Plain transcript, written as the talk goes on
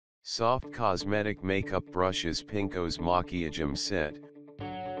Soft Cosmetic Makeup Brushes pinceaux maquiagem set.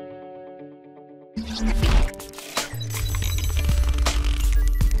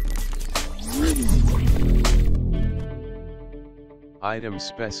 Item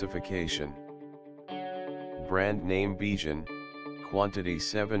specification. Brand name bybel, quantity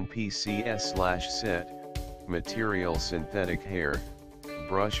 7 pcs/set, material synthetic hair,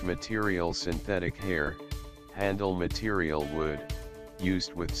 brush material synthetic hair, handle material wood,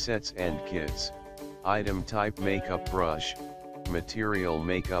 used with sets and kits. Item type makeup brush, material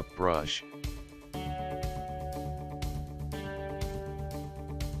makeup brush.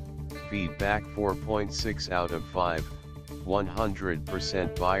 Feedback 4.6 out of 5,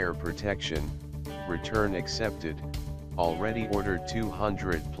 100% buyer protection, return accepted, already ordered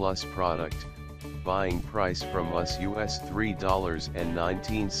 200 plus product, buying price from us US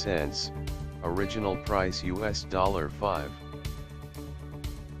 $3.19, original price US $5.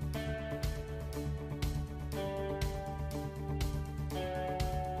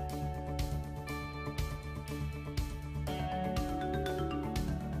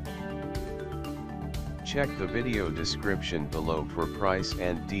 Check the video description below for price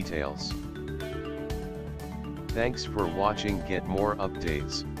and details. Thanks for watching. Get more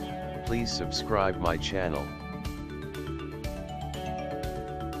updates. Please subscribe my channel.